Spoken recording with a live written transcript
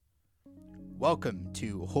Welcome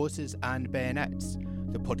to Horses and Bayonets,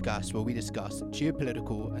 the podcast where we discuss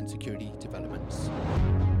geopolitical and security developments.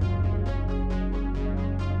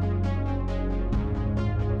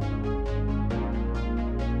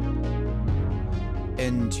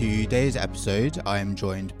 In today's episode, I am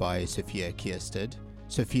joined by Sophia Kierstead.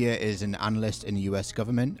 Sophia is an analyst in the US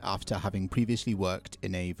government after having previously worked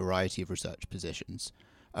in a variety of research positions.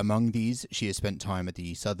 Among these, she has spent time at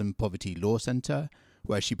the Southern Poverty Law Center,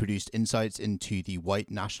 where she produced insights into the white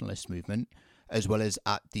nationalist movement, as well as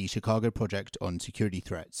at the Chicago Project on Security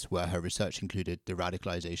Threats, where her research included the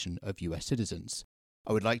radicalization of US citizens.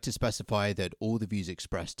 I would like to specify that all the views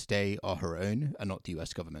expressed today are her own and not the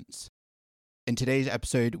US government's. In today's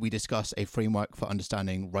episode, we discuss a framework for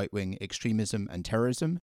understanding right-wing extremism and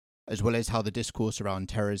terrorism, as well as how the discourse around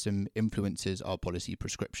terrorism influences our policy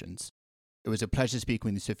prescriptions. It was a pleasure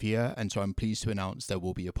speaking with Sophia, and so I'm pleased to announce there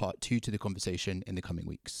will be a part 2 to the conversation in the coming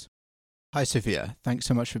weeks. Hi, Sophia. Thanks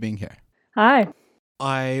so much for being here. Hi.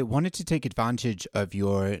 I wanted to take advantage of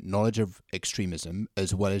your knowledge of extremism,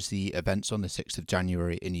 as well as the events on the 6th of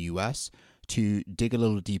January in the US, to dig a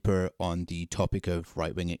little deeper on the topic of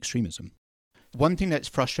right-wing extremism. One thing that's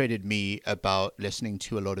frustrated me about listening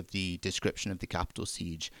to a lot of the description of the Capitol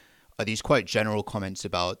siege are these quite general comments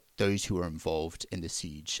about those who were involved in the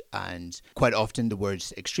siege. And quite often the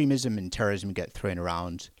words extremism and terrorism get thrown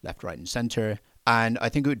around left, right, and center. And I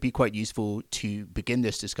think it would be quite useful to begin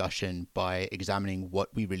this discussion by examining what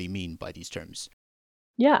we really mean by these terms.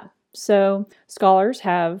 Yeah. So scholars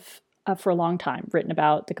have for a long time written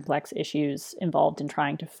about the complex issues involved in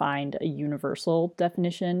trying to find a universal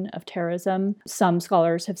definition of terrorism. Some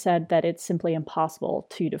scholars have said that it's simply impossible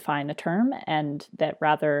to define a term and that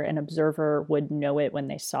rather an observer would know it when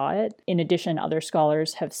they saw it. In addition, other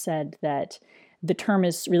scholars have said that the term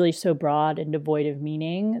is really so broad and devoid of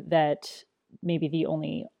meaning that maybe the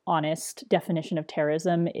only honest definition of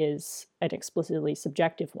terrorism is an explicitly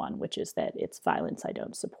subjective one, which is that it's violence I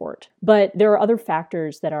don't support. But there are other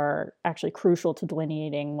factors that are actually crucial to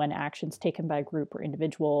delineating when actions taken by a group or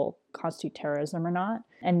individual constitute terrorism or not.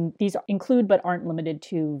 And these include but aren't limited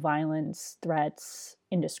to violence, threats,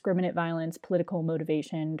 indiscriminate violence, political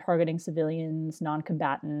motivation, targeting civilians,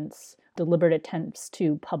 non-combatants, deliberate attempts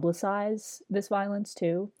to publicize this violence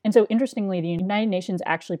too. And so interestingly, the United Nations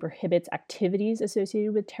actually prohibits activities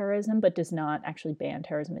associated with terrorism, but does not actually ban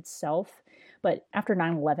terrorism itself. But after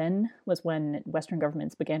 9/11 was when Western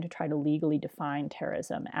governments began to try to legally define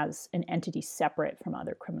terrorism as an entity separate from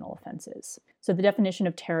other criminal offenses. So the definition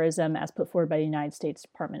of terrorism as put forward by the United States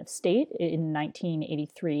Department of State in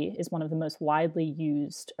 1983 is one of the most widely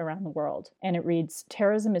used around the world. And it reads,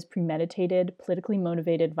 terrorism is premeditated, politically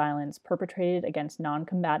motivated violence perpetrated against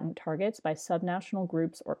non-combatant targets by subnational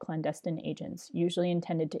groups or clandestine agents, usually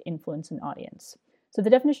intended to influence an audience. So the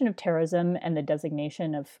definition of terrorism and the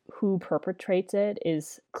designation of who perpetrates it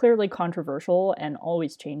is clearly controversial and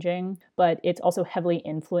always changing, but it's also heavily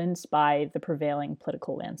influenced by the prevailing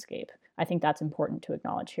political landscape. I think that's important to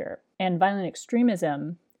acknowledge here. And violent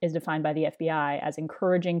extremism is defined by the FBI as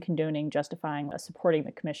encouraging, condoning, justifying, or supporting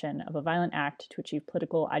the commission of a violent act to achieve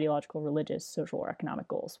political, ideological, religious, social, or economic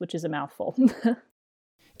goals, which is a mouthful.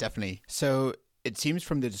 Definitely. So it seems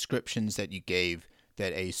from the descriptions that you gave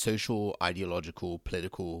that a social, ideological,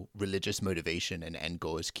 political, religious motivation and end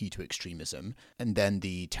goal is key to extremism. And then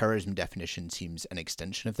the terrorism definition seems an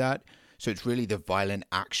extension of that. So it's really the violent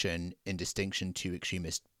action in distinction to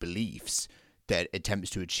extremist beliefs that attempts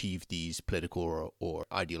to achieve these political or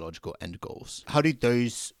ideological end goals. How do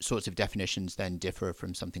those sorts of definitions then differ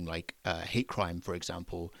from something like hate crime, for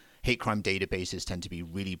example? Hate crime databases tend to be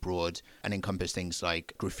really broad and encompass things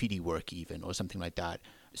like graffiti work even, or something like that.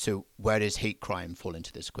 So where does hate crime fall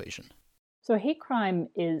into this equation? So hate crime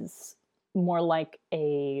is more like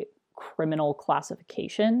a criminal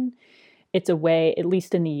classification. It's a way, at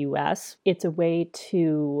least in the US, it's a way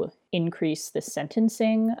to increase the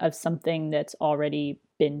sentencing of something that's already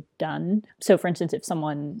been done. So for instance, if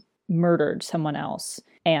someone murdered someone else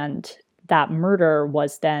and that murder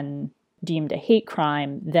was then deemed a hate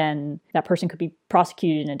crime, then that person could be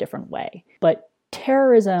prosecuted in a different way. But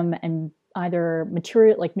terrorism and either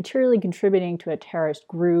materially contributing to a terrorist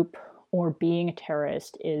group or being a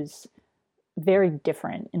terrorist is very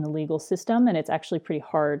different in the legal system, and it's actually pretty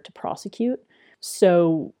hard to prosecute.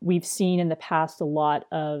 So we've seen in the past a lot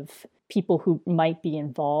of people who might be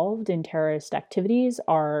involved in terrorist activities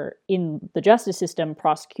are in the justice system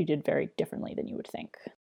prosecuted very differently than you would think.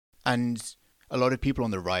 And a lot of people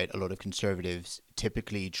on the right, a lot of conservatives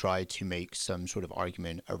typically try to make some sort of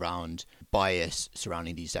argument around bias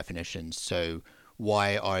surrounding these definitions. So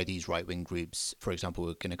why are these right-wing groups, for example,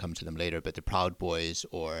 we're going to come to them later, but the Proud Boys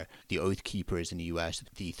or the Oath Keepers in the US,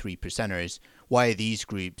 the Three Percenters, why are these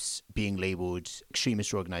groups being labeled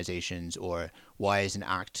extremist organizations, or why is an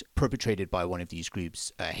act perpetrated by one of these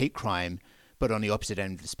groups a hate crime, but on the opposite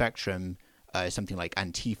end of the spectrum, something like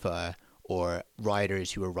Antifa or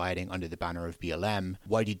rioters who are rioting under the banner of BLM,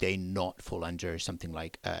 why do they not fall under something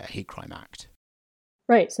like a hate crime act?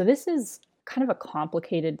 Right. So this is kind of a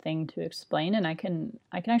complicated thing to explain, and I can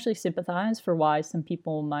actually sympathize for why some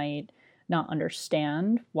people might not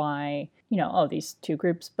understand why, these two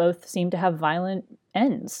groups both seem to have violent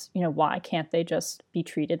ends. Why can't they just be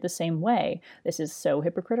treated the same way? This is so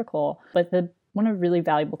hypocritical. But one of the really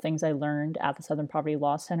valuable things I learned at the Southern Poverty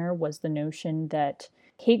Law Center was the notion that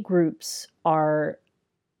hate groups are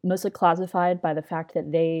mostly classified by the fact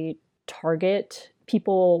that they target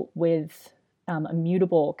people with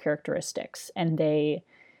immutable characteristics, and they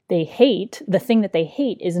hate, the thing that they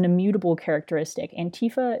hate is an immutable characteristic.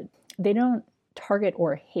 Antifa, they don't target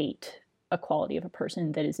or hate a quality of a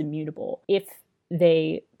person that is immutable. If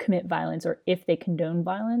they commit violence or if they condone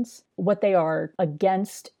violence, what they are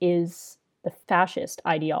against is the fascist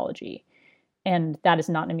ideology, and that is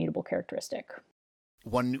not an immutable characteristic.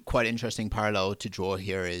 One quite interesting parallel to draw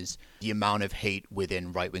here is the amount of hate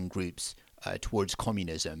within right-wing groups towards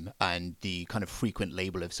communism, and the kind of frequent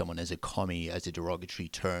label of someone as a commie as a derogatory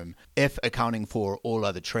term. If, accounting for all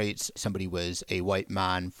other traits, somebody was a white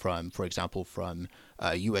man for example, from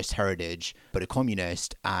US heritage, but a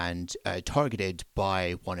communist and targeted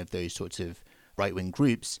by one of those sorts of right-wing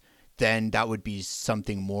groups, then that would be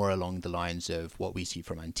something more along the lines of what we see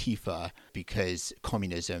from Antifa, because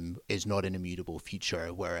communism is not an immutable feature,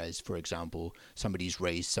 whereas, for example, somebody's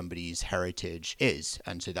race, somebody's heritage is.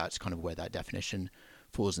 And so that's kind of where that definition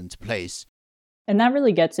falls into place. And that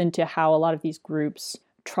really gets into how a lot of these groups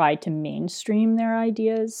try to mainstream their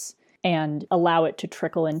ideas and allow it to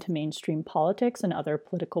trickle into mainstream politics and other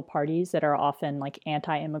political parties that are often like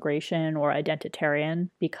anti-immigration or identitarian,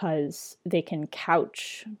 because they can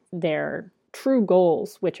couch their true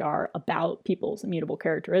goals, which are about people's immutable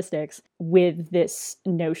characteristics, with this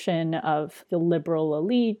notion of the liberal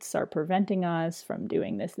elites are preventing us from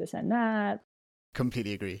doing this, this, and that.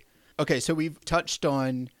 Completely agree. Okay, so we've touched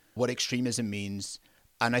on what extremism means.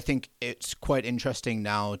 And I think it's quite interesting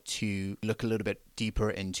now to look a little bit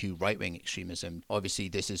deeper into right-wing extremism. Obviously,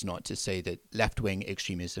 this is not to say that left-wing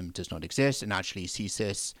extremism does not exist. And actually,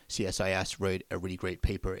 CSIS wrote a really great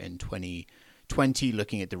paper in 2020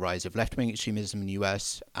 looking at the rise of left-wing extremism in the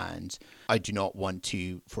US. And I do not want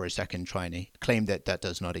to, for a second, try and claim that that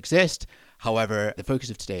does not exist. However, the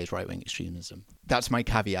focus of today is right-wing extremism. That's my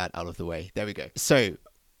caveat out of the way. There we go. So,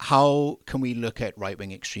 how can we look at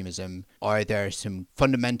right-wing extremism? Are there some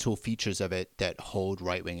fundamental features of it that hold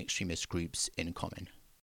right-wing extremist groups in common?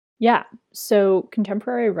 Yeah. So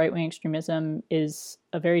contemporary right-wing extremism is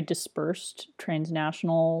a very dispersed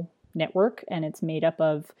transnational network, and it's made up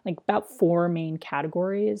of like about 4 main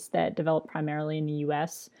categories that develop primarily in the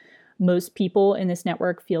US. Most people in this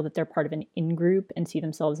network feel that they're part of an in-group and see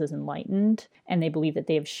themselves as enlightened, and they believe that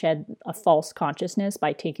they have shed a false consciousness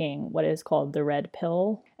by taking what is called the red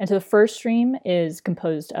pill. And so the first stream is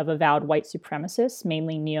composed of avowed white supremacists,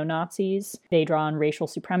 mainly neo-Nazis. They draw on racial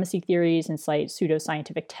supremacy theories and cite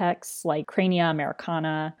pseudoscientific texts like Crania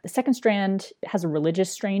Americana. The second strand has a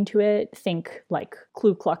religious strain to it. Think like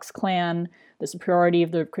Ku Klux Klan, the superiority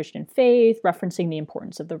of the Christian faith, referencing the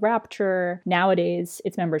importance of the rapture. Nowadays,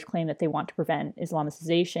 its members claim that they want to prevent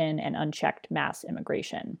Islamicization and unchecked mass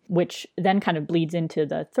immigration, which then kind of bleeds into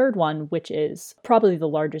the third one, which is probably the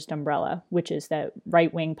largest umbrella, which is that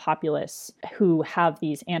right-wing populists who have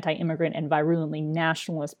these anti-immigrant and virulently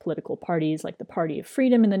nationalist political parties like the Party of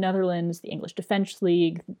Freedom in the Netherlands, the English Defence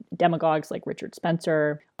League, demagogues like Richard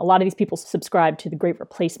Spencer. A lot of these people subscribe to the Great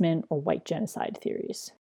Replacement or white genocide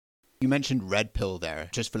theories. You mentioned red pill there.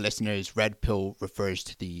 Just for listeners, red pill refers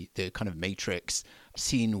to the kind of Matrix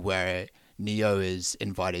scene where Neo is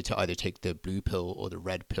invited to either take the blue pill or the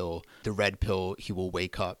red pill. The red pill, he will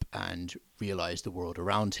wake up and realize the world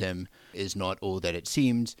around him is not all that it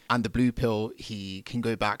seemed. And the blue pill, he can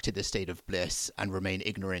go back to the state of bliss and remain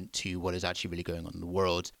ignorant to what is actually really going on in the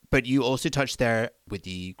world. But you also touched there with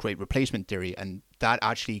the Great Replacement theory, and that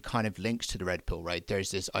actually kind of links to the red pill, right? There's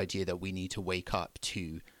this idea that we need to wake up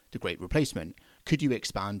to the Great Replacement. Could you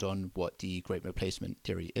expand on what the Great Replacement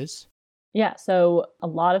theory is? Yeah, so a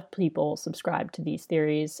lot of people subscribe to these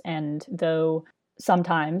theories, and though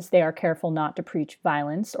Sometimes they are careful not to preach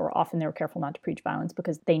violence, or often they're careful not to preach violence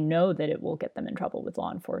because they know that it will get them in trouble with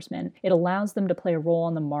law enforcement. It allows them to play a role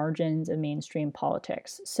on the margins of mainstream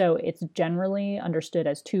politics. So it's generally understood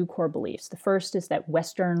as two core beliefs. The first is that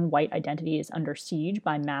Western white identity is under siege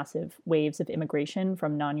by massive waves of immigration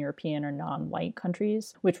from non-European or non-white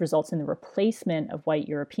countries, which results in the replacement of white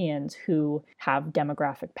Europeans who have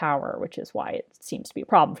demographic power, which is why it seems to be a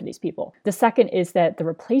problem for these people. The second is that the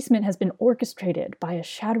replacement has been orchestrated by a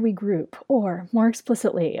shadowy group, or more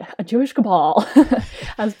explicitly, a Jewish cabal,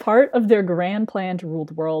 as part of their grand plan to rule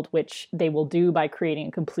the world, which they will do by creating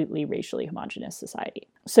a completely racially homogenous society.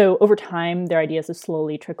 So over time, their ideas have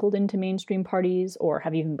slowly trickled into mainstream parties or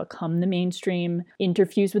have even become the mainstream.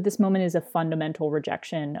 Interfused with this moment is a fundamental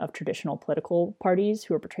rejection of traditional political parties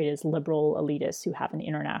who are portrayed as liberal elitists who have an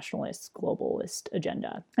internationalist, globalist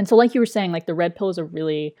agenda. And so like you were saying, like the red pill is a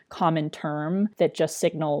really common term that just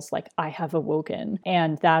signals like, I have awoken.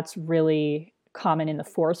 And that's really common in the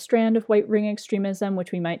fourth strand of right-wing extremism,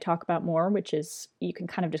 which we might talk about more, which is, you can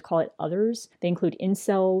kind of just call it others. They include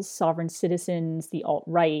incels, sovereign citizens, the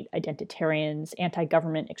alt-right, identitarians,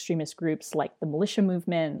 anti-government extremist groups like the militia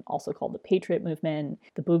movement, also called the Patriot movement,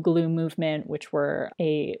 the Boogaloo movement, which were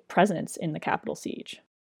a presence in the Capitol siege.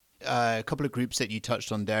 A couple of groups that you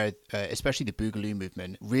touched on there, especially the Boogaloo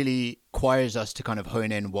movement, really requires us to kind of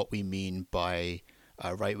hone in what we mean by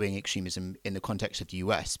right-wing extremism in the context of the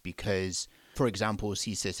US, because, for example,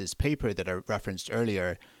 CSIS's paper that I referenced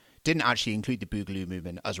earlier didn't actually include the Boogaloo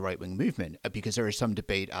movement as a right-wing movement, because there is some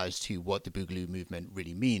debate as to what the Boogaloo movement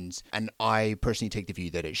really means. And I personally take the view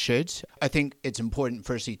that it should. I think it's important,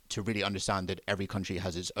 firstly, to really understand that every country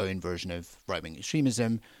has its own version of right-wing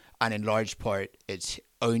extremism, and in large part, its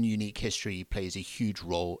own unique history plays a huge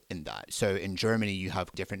role in that. So in Germany, you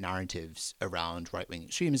have different narratives around right-wing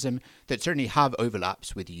extremism that certainly have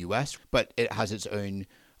overlaps with the US, but it has its own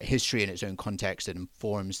history and its own context that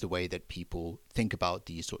informs the way that people think about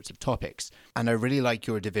these sorts of topics. And I really like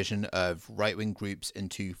your division of right-wing groups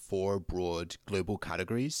into four broad global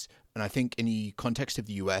categories. And I think in the context of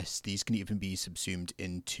the US, these can even be subsumed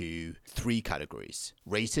into three categories: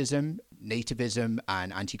 racism, nativism,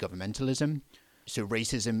 and anti-governmentalism. So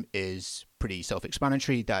racism is pretty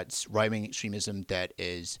self-explanatory. That's right-wing extremism that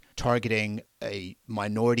is targeting a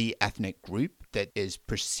minority ethnic group that is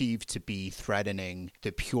perceived to be threatening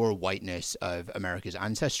the pure whiteness of America's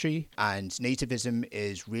ancestry. And nativism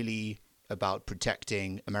is really about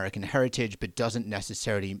protecting American heritage, but doesn't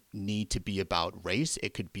necessarily need to be about race.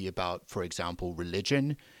 It could be about, for example,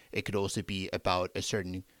 religion. It could also be about a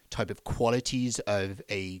certain type of qualities of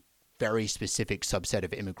a very specific subset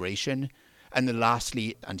of immigration. And then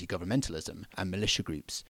lastly, anti-governmentalism and militia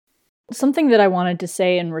groups. Something that I wanted to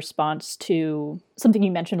say in response to something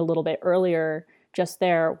you mentioned a little bit earlier just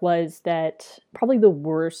there was that probably the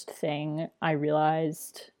worst thing I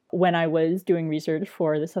realized when I was doing research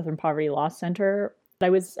for the Southern Poverty Law Center, I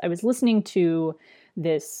was listening to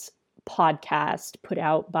this podcast put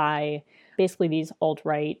out by basically these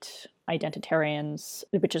alt-right identitarians,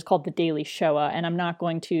 which is called The Daily Shoah. And I'm not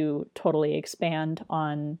going to totally expand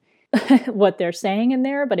on what they're saying in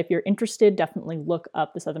there, but if you're interested, definitely look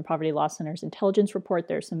up the Southern Poverty Law Center's intelligence report.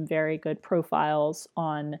 There's some very good profiles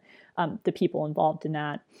on the people involved in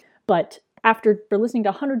that. But after listening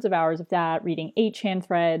to hundreds of hours of that, reading 8chan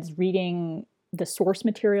threads, reading the source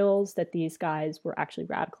materials that these guys were actually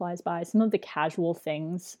radicalized by, some of the casual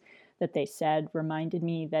things that they said reminded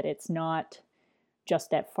me that it's not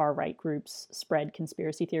just that far-right groups spread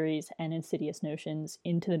conspiracy theories and insidious notions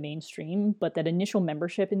into the mainstream, but that initial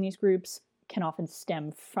membership in these groups can often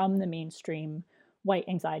stem from the mainstream white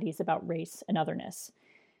anxieties about race and otherness.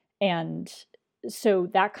 And so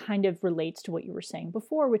that kind of relates to what you were saying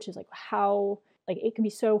before, which is like how, like, it can be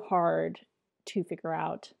so hard to figure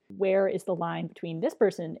out where is the line between this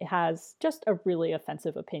person has just a really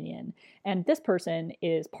offensive opinion and this person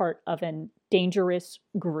is part of a dangerous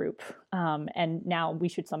group. And now we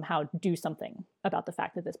should somehow do something about the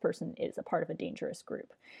fact that this person is a part of a dangerous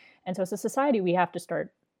group. And so as a society, we have to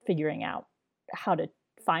start figuring out how to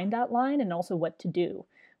find that line and also what to do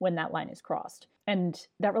when that line is crossed. And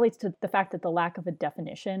that relates to the fact that the lack of a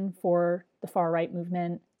definition for the far-right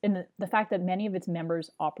movement and the fact that many of its members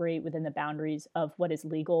operate within the boundaries of what is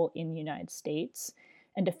legal in the United States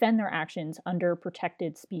and defend their actions under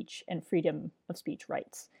protected speech and freedom of speech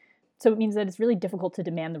rights. So it means that it's really difficult to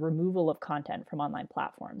demand the removal of content from online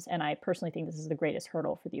platforms. And I personally think this is the greatest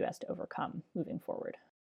hurdle for the US to overcome moving forward.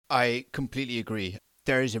 I completely agree.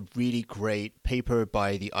 There is a really great paper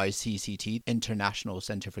by the ICCT, International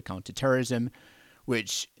Center for Counterterrorism,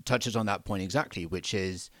 which touches on that point exactly, which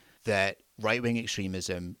is that right-wing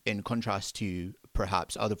extremism, in contrast to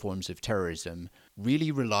perhaps other forms of terrorism,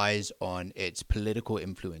 really relies on its political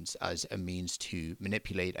influence as a means to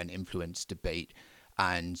manipulate and influence debate.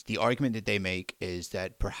 And the argument that they make is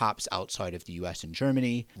that perhaps outside of the US and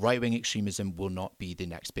Germany, right-wing extremism will not be the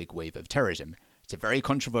next big wave of terrorism. It's a very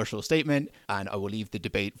controversial statement, and I will leave the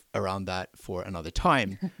debate around that for another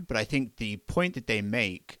time. But I think the point that they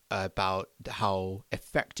make about how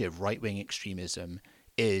effective right-wing extremism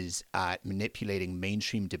is at manipulating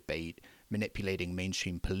mainstream debate, manipulating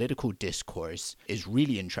mainstream political discourse is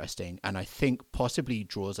really interesting, and I think possibly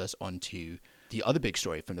draws us onto the other big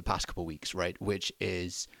story from the past couple of weeks, right, which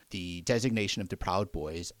is the designation of the Proud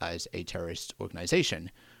Boys as a terrorist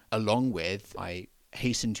organization, along with, I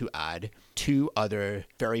hasten to add, two other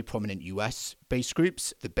very prominent US-based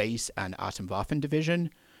groups, the Base and Atomwaffen Division,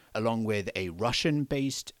 along with a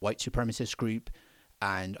Russian-based white supremacist group,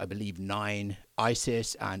 and I believe 9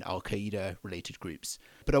 ISIS and Al-Qaeda related groups.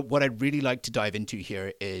 But what I'd really like to dive into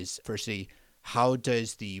here is, firstly, how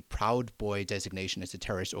does the Proud Boy designation as a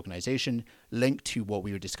terrorist organization link to what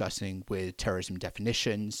we were discussing with terrorism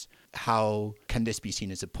definitions? How can this be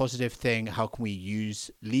seen as a positive thing? How can we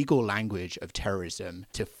use legal language of terrorism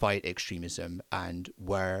to fight extremism? And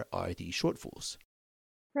where are the shortfalls?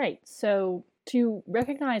 Right. So to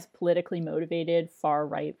recognize politically motivated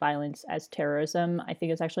far-right violence as terrorism, I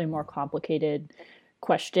think is actually a more complicated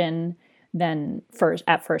question than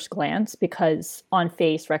at first glance, because on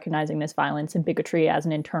face, recognizing this violence and bigotry as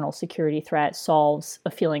an internal security threat solves a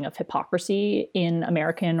feeling of hypocrisy in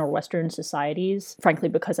American or Western societies, frankly,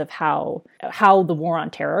 because of how the war on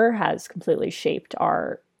terror has completely shaped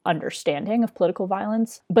our understanding of political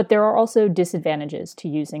violence. But there are also disadvantages to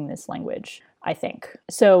using this language, I think.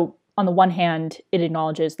 So on the one hand, it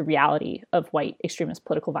acknowledges the reality of white extremist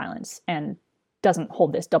political violence and doesn't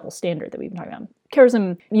hold this double standard that we've been talking about.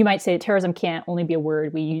 Terrorism, you might say terrorism can't only be a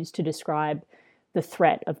word we use to describe the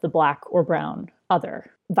threat of the black or brown other.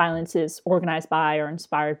 Violence is organized by or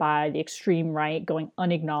inspired by the extreme right going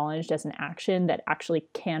unacknowledged as an action that actually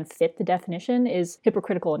can fit the definition is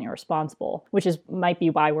hypocritical and irresponsible, which might be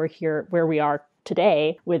why we're here where we are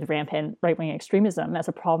today with rampant right-wing extremism as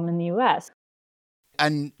a problem in the US.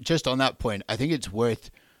 And just on that point, I think it's worth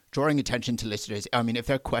drawing attention to listeners. I mean, if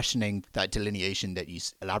they're questioning that delineation that you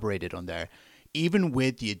elaborated on there, even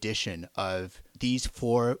with the addition of these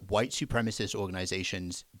 4 white supremacist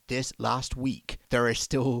organizations this last week, there are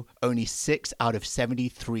still only 6 out of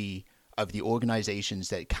 73 of the organizations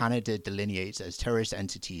that Canada delineates as terrorist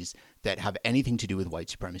entities that have anything to do with white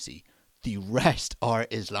supremacy. The rest are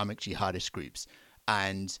Islamic jihadist groups.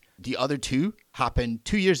 And the other 2 happened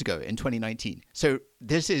 2 years ago in 2019. So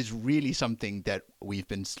this is really something that we've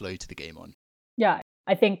been slow to the game on. Yeah,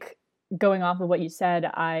 I think going off of what you said,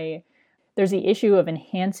 there's the issue of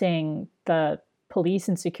enhancing the police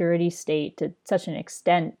and security state to such an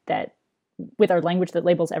extent that with our language that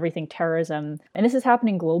labels everything terrorism, and this is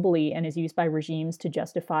happening globally and is used by regimes to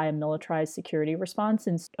justify a militarized security response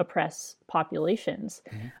and oppress populations.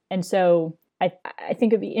 Mm-hmm. And so I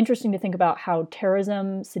think it'd be interesting to think about how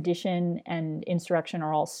terrorism, sedition, and insurrection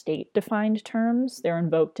are all state-defined terms. They're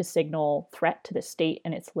invoked to signal threat to the state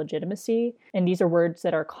and its legitimacy. And these are words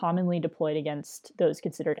that are commonly deployed against those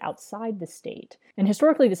considered outside the state. And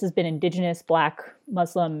historically, this has been indigenous, Black,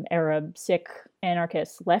 Muslim, Arab, Sikh,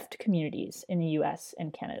 anarchist left communities in the US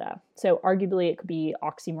and Canada. So arguably, it could be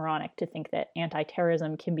oxymoronic to think that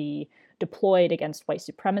anti-terrorism can be deployed against white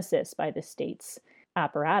supremacists by the state's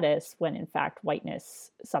apparatus when in fact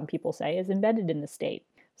whiteness, some people say, is embedded in the state.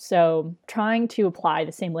 So trying to apply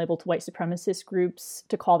the same label to white supremacist groups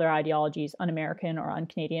to call their ideologies un-American or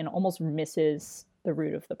un-Canadian almost misses the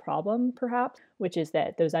root of the problem, perhaps, which is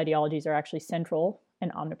that those ideologies are actually central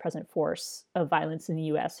and omnipresent force of violence in the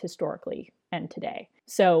US historically and today.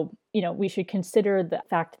 So, we should consider the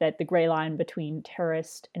fact that the gray line between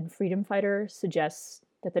terrorist and freedom fighter suggests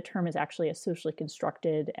that the term is actually a socially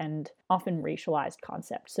constructed and often racialized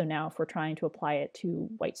concept. So now if we're trying to apply it to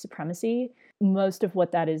white supremacy, most of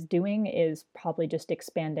what that is doing is probably just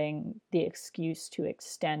expanding the excuse to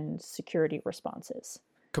extend security responses.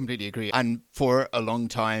 Completely agree. And for a long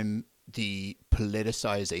time, the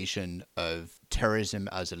politicization of terrorism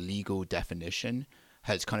as a legal definition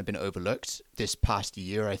has kind of been overlooked. This past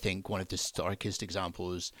year, I think one of the starkest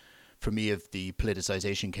examples for me of the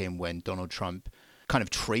politicization came when Donald Trump kind of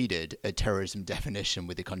traded a terrorism definition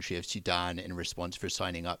with the country of Sudan in response for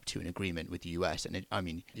signing up to an agreement with the US. And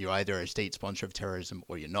you're either a state sponsor of terrorism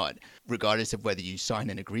or you're not. Regardless of whether you sign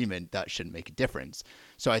an agreement, that shouldn't make a difference.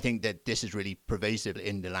 So I think that this is really pervasive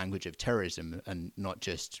in the language of terrorism and not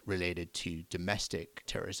just related to domestic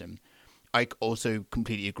terrorism. I also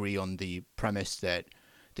completely agree on the premise that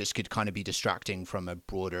this could kind of be distracting from a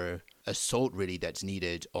broader assault really that's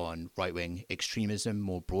needed on right-wing extremism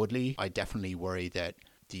more broadly. I definitely worry that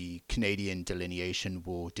the Canadian delineation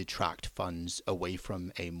will detract funds away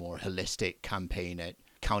from a more holistic campaign at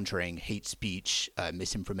countering hate speech,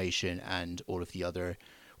 misinformation, and all of the other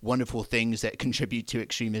wonderful things that contribute to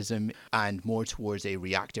extremism, and more towards a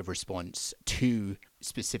reactive response to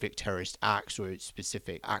specific terrorist acts or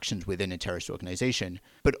specific actions within a terrorist organization.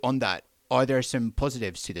 But on that, are there some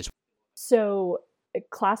positives to this? So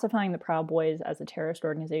classifying the Proud Boys as a terrorist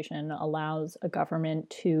organization allows a government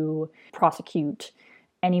to prosecute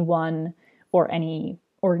anyone or any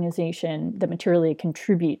organization that materially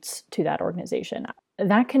contributes to that organization.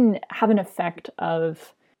 That can have an effect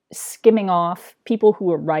of skimming off people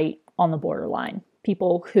who are right on the borderline,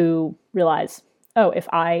 people who realize, oh, if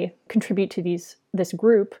I contribute to this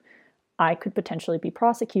group, I could potentially be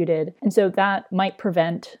prosecuted. And so that might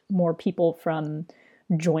prevent more people from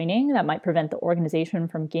joining, that might prevent the organization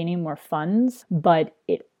from gaining more funds, but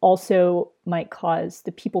it also might cause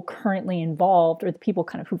the people currently involved, or the people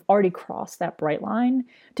kind of who've already crossed that bright line,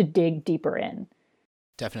 to dig deeper in.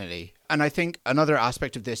 Definitely. And I think another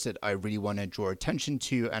aspect of this that I really want to draw attention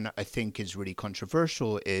to, and I think is really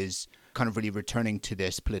controversial, is kind of really returning to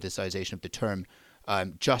this politicization of the term.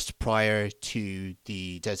 Just prior to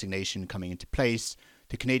the designation coming into place,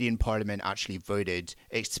 the Canadian Parliament actually voted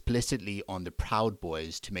explicitly on the Proud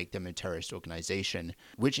Boys to make them a terrorist organization,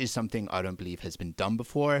 which is something I don't believe has been done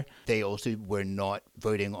before. They also were not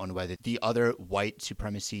voting on whether the other white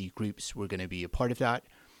supremacy groups were going to be a part of that.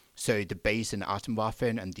 So the base and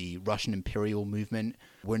Atomwaffen and the Russian imperial movement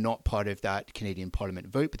were not part of that Canadian Parliament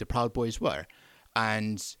vote, but the Proud Boys were.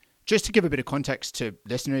 And just to give a bit of context to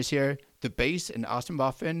listeners here, the base and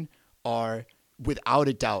Atomwaffen are without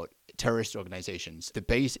a doubt terrorist organizations. The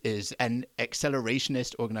base is an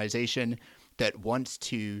accelerationist organization that wants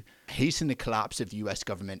to hasten the collapse of the US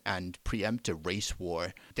government and preempt a race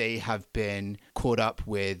war. They have been caught up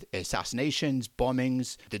with assassinations,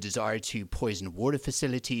 bombings, the desire to poison water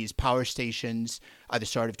facilities, power stations. At the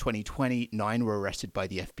start of 2020, 9 were arrested by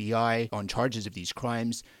the FBI on charges of these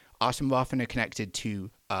crimes. Atomwaffen are connected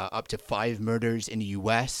to up to 5 murders in the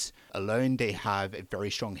US alone. They have a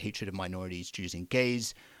very strong hatred of minorities, Jews, and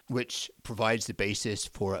gays, which provides the basis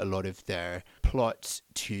for a lot of their plots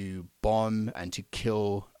to bomb and to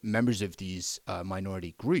kill members of these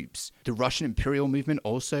minority groups. The Russian imperial movement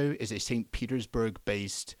also is a St.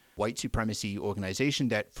 Petersburg-based white supremacy organization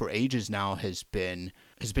that for ages now has been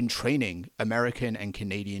training American and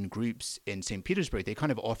Canadian groups in St. Petersburg. They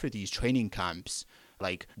kind of offer these training camps,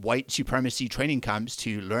 like white supremacy training camps,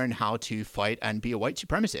 to learn how to fight and be a white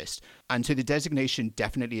supremacist. And so the designation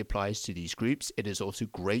definitely applies to these groups. It is also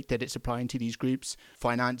great that it's applying to these groups.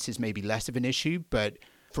 Finance is maybe less of an issue, but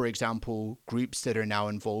for example, groups that are now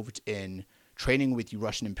involved in training with the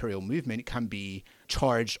Russian imperial movement can be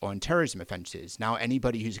charged on terrorism offenses. Now,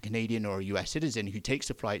 anybody who's a Canadian or a US citizen who takes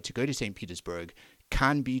a flight to go to St. Petersburg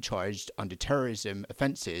can be charged under terrorism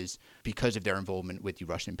offenses because of their involvement with the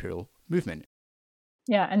Russian imperial movement.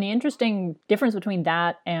 Yeah, and the interesting difference between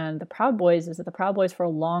that and the Proud Boys is that the Proud Boys for a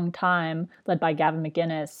long time, led by Gavin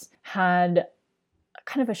McInnes, had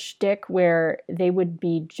kind of a shtick where they would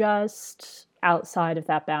be just outside of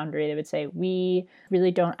that boundary. They would say, we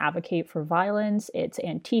really don't advocate for violence. It's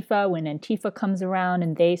Antifa. When Antifa comes around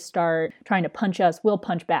and they start trying to punch us, we'll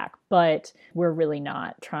punch back. But we're really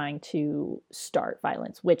not trying to start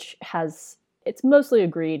violence, which it's mostly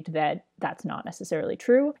agreed that that's not necessarily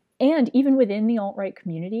true. And even within the alt-right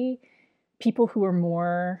community, people who are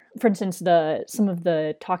more, for instance, some of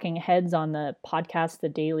the talking heads on the podcast, The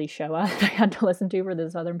Daily Show, that I had to listen to for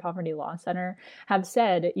the Southern Poverty Law Center, have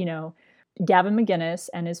said, Gavin McInnes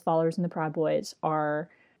and his followers in the Proud Boys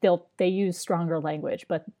they use stronger language,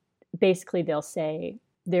 but basically they'll say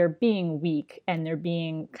they're being weak and they're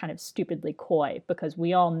being kind of stupidly coy, because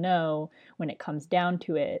we all know when it comes down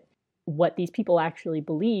to it, what these people actually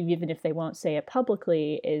believe, even if they won't say it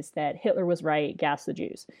publicly, is that Hitler was right, gas the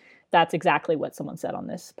Jews. That's exactly what someone said on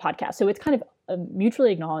this podcast. So it's kind of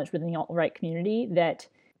mutually acknowledged within the alt-right community that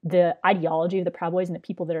the ideology of the Proud Boys and the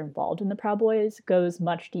people that are involved in the Proud Boys goes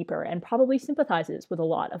much deeper and probably sympathizes with a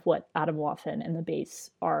lot of what Atomwaffen and the base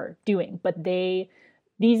are doing. But these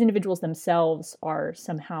individuals themselves are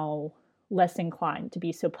somehow less inclined to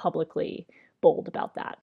be so publicly bold about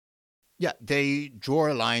that. Yeah, they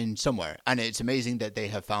draw a line somewhere, and it's amazing that they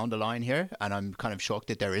have found a line here, and I'm kind of shocked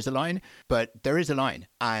that there is a line, but there is a line.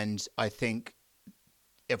 And I think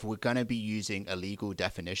if we're going to be using a legal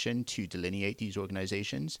definition to delineate these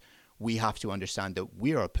organizations, we have to understand that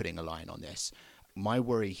we are putting a line on this. My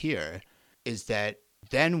worry here is that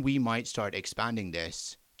then we might start expanding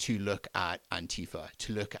this to look at Antifa,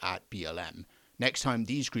 to look at BLM. Next time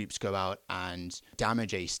these groups go out and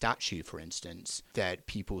damage a statue, for instance, that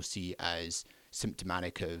people see as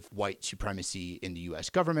symptomatic of white supremacy in the US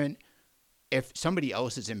government, if somebody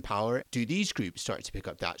else is in power, do these groups start to pick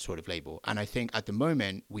up that sort of label? And I think at the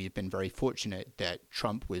moment, we've been very fortunate that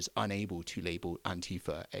Trump was unable to label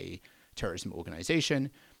Antifa a terrorism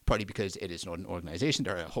organization, partly because it is not an organization.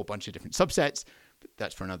 There are a whole bunch of different subsets, but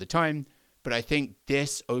that's for another time. But I think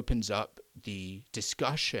this opens up the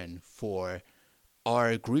discussion for,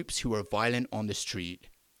 are groups who are violent on the street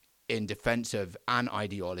in defense of an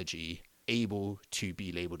ideology able to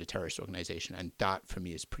be labeled a terrorist organization? And that, for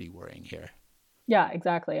me, is pretty worrying here. Yeah,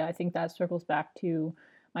 exactly. I think that circles back to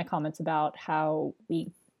my comments about how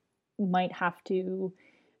we might have to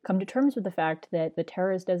come to terms with the fact that the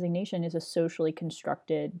terrorist designation is a socially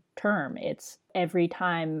constructed term. It's every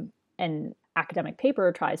time an academic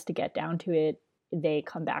paper tries to get down to it, they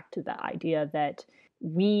come back to the idea that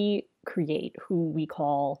we create who we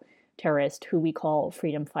call terrorist, who we call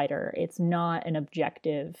freedom fighter. It's not an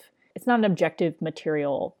objective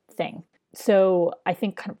material thing. So I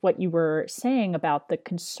think kind of what you were saying about the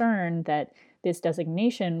concern that this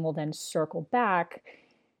designation will then circle back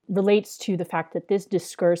relates to the fact that this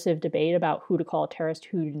discursive debate about who to call a terrorist,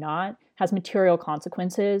 who to not, has material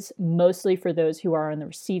consequences, mostly for those who are on the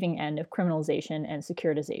receiving end of criminalization and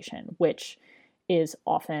securitization, which is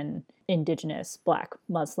often indigenous, Black,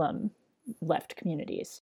 Muslim, left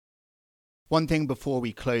communities. One thing before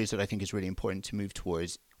we close that I think is really important to move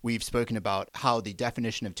towards, we've spoken about how the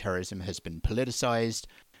definition of terrorism has been politicized.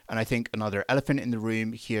 And I think another elephant in the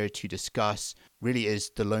room here to discuss really is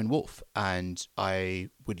the lone wolf. And I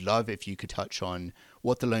would love if you could touch on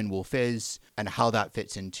what the lone wolf is and how that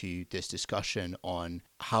fits into this discussion on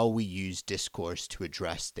how we use discourse to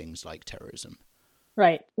address things like terrorism.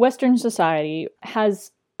 Right. Western society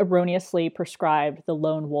has erroneously prescribed the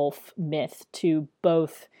lone wolf myth to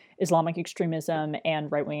both Islamic extremism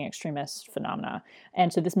and right-wing extremist phenomena.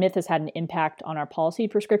 And so this myth has had an impact on our policy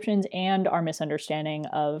prescriptions and our misunderstanding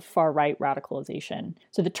of far-right radicalization.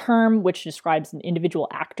 So the term, which describes an individual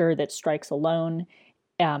actor that strikes alone,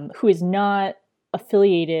 who is not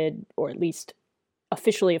affiliated, or at least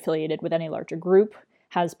officially affiliated with any larger group,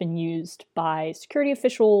 has been used by security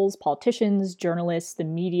officials, politicians, journalists, the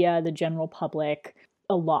media, the general public,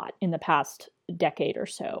 a lot in the past decade or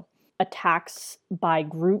so. Attacks by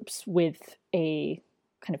groups with a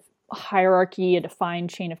kind of hierarchy, a defined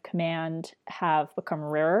chain of command, have become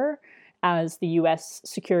rarer as the US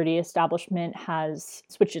security establishment has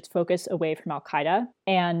switched its focus away from al-Qaeda.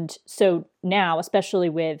 And so now, especially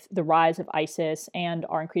with the rise of ISIS and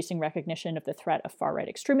our increasing recognition of the threat of far-right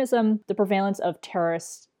extremism, the prevalence of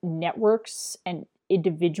terrorist networks and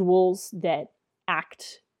individuals that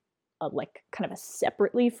act like kind of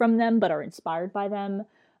separately from them but are inspired by them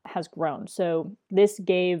has grown. So this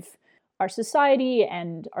gave our society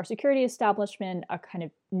and our security establishment a kind of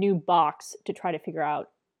new box to try to figure out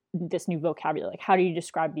this new vocabulary. Like, how do you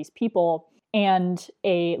describe these people? And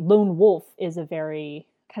a lone wolf is a very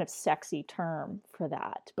kind of sexy term for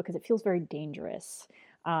that because it feels very dangerous.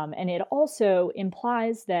 And it also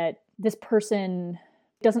implies that this person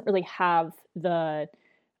doesn't really have the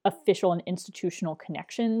official and institutional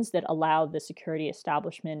connections that allow the security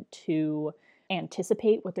establishment to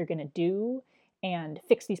anticipate what they're going to do and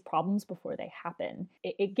fix these problems before they happen.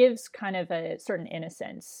 It gives kind of a certain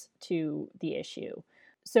innocence to the issue.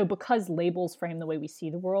 So because labels frame the way we see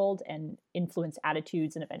the world and influence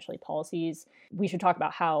attitudes and eventually policies, we should talk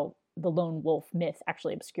about how the lone wolf myth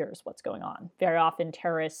actually obscures what's going on. Very often,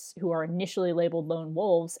 terrorists who are initially labeled lone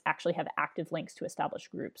wolves actually have active links to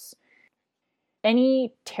established groups.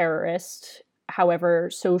 Any terrorist, however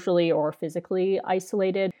socially or physically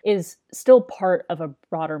isolated, is still part of a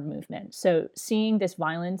broader movement. So seeing this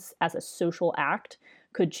violence as a social act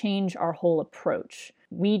could change our whole approach.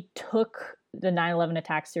 We took the 9/11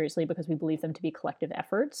 attacks seriously because we believe them to be collective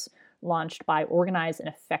efforts launched by organized and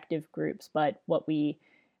effective groups. But what we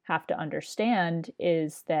have to understand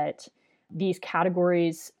is that these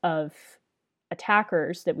categories of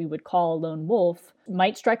attackers that we would call a lone wolf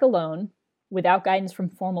might strike alone without guidance from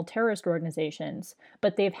formal terrorist organizations,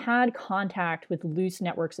 but they've had contact with loose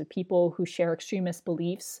networks of people who share extremist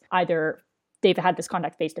beliefs. Either they've had this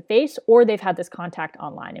contact face-to-face or they've had this contact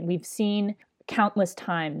online. And we've seen countless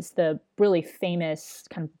times the really famous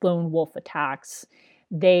kind of lone wolf attacks.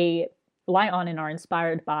 They rely on and are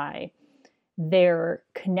inspired by their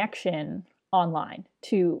connection online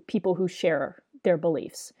to people who share their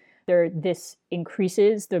beliefs. This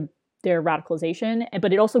increases their radicalization,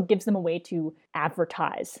 but it also gives them a way to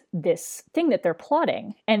advertise this thing that they're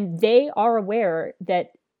plotting. And they are aware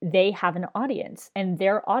that they have an audience, and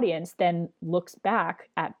their audience then looks back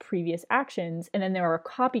at previous actions, and then there are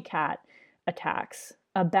copycat attacks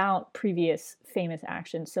about previous famous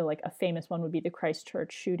actions. So like a famous one would be the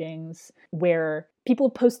Christchurch shootings, where people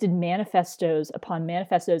posted manifestos upon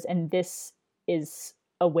manifestos, and this is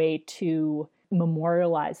a way to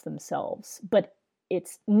memorialize themselves, but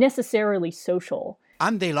it's necessarily social.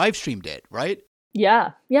 And they live streamed it, right?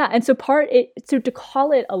 Yeah. And so to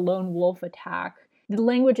call it a lone wolf attack, the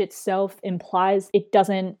language itself implies it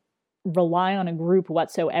doesn't rely on a group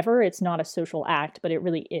whatsoever. It's not a social act, but it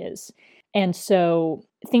really is. And so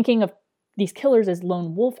thinking of these killers as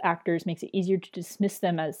lone wolf actors makes it easier to dismiss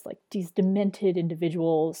them as like these demented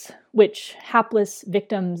individuals, which hapless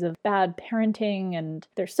victims of bad parenting, and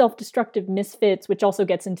they're self-destructive misfits, which also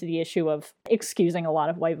gets into the issue of excusing a lot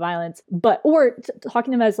of white violence, or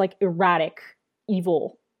talking them as like erratic,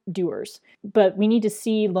 evil doers. But we need to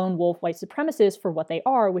see lone wolf white supremacists for what they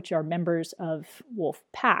are, which are members of wolf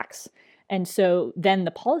packs. And so then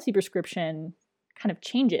the policy prescription kind of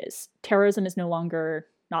changes. Terrorism is no longer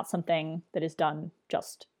not something that is done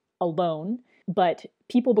just alone, but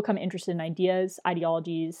people become interested in ideas,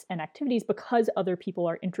 ideologies, and activities because other people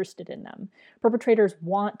are interested in them. Perpetrators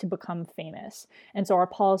want to become famous. And so our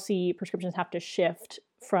policy prescriptions have to shift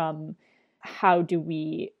from how do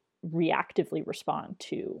we reactively respond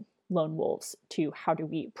to lone wolves to how do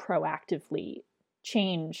we proactively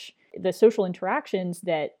change the social interactions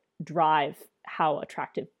that drive how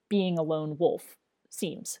attractive being a lone wolf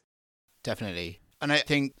seems. Definitely. And I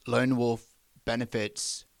think lone wolf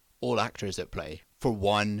benefits all actors at play. For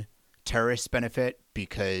one, terrorists benefit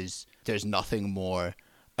because there's nothing more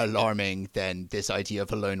alarming than this idea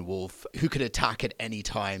of a lone wolf who could attack at any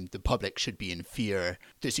time. The public should be in fear.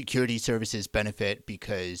 The security services benefit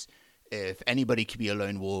because if anybody could be a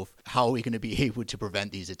lone wolf, how are we going to be able to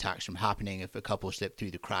prevent these attacks from happening? If a couple slip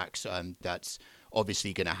through the cracks, that's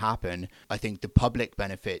obviously going to happen. I think the public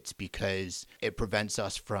benefits because it prevents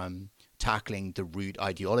us from tackling the root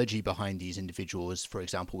ideology behind these individuals. For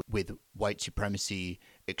example, with white supremacy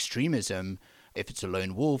extremism, if it's a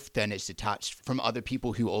lone wolf, then it's detached from other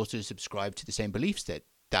people who also subscribe to the same beliefs that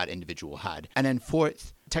that individual had. And then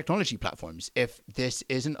fourth, technology platforms. If this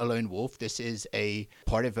isn't a lone wolf, this is a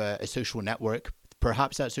part of a social network.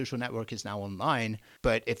 Perhaps that social network is now online,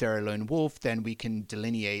 but if they're a lone wolf, then we can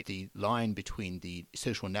delineate the line between the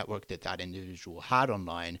social network that that individual had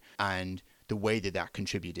online and the way that that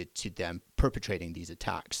contributed to them perpetrating these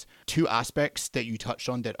attacks. Two aspects that you touched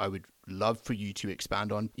on that I would love for you to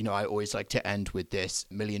expand on. You know, I always like to end with this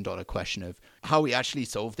 $1 million question of how we actually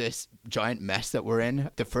solve this giant mess that we're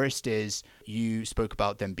in. The first is you spoke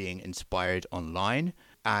about them being inspired online.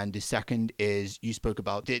 And the second is you spoke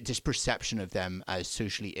about this perception of them as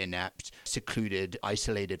socially inept, secluded,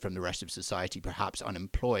 isolated from the rest of society, perhaps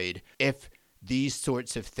unemployed. If these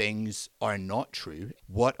sorts of things are not true,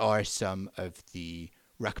 what are some of the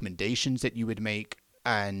recommendations that you would make,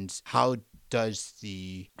 and how does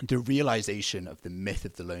the realization of the myth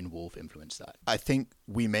of the lone wolf influence that? I think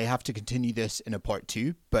we may have to continue this in a part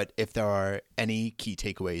 2, but if there are any key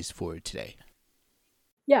takeaways for today.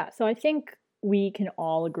 Yeah, so I think we can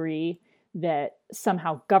all agree that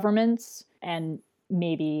somehow governments and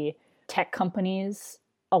maybe tech companies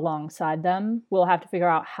alongside them will have to figure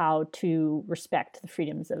out how to respect the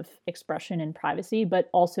freedoms of expression and privacy, but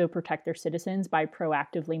also protect their citizens by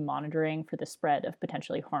proactively monitoring for the spread of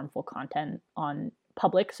potentially harmful content on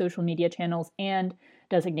public social media channels and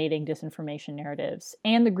designating disinformation narratives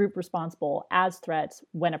and the group responsible as threats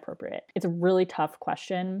when appropriate. It's a really tough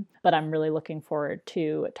question, but I'm really looking forward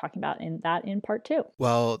to talking about in part 2.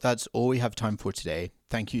 Well, that's all we have time for today.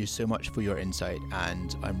 Thank you so much for your insight,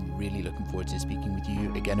 and I'm really looking forward to speaking with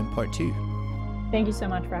you again in part 2. Thank you so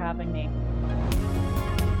much for having me.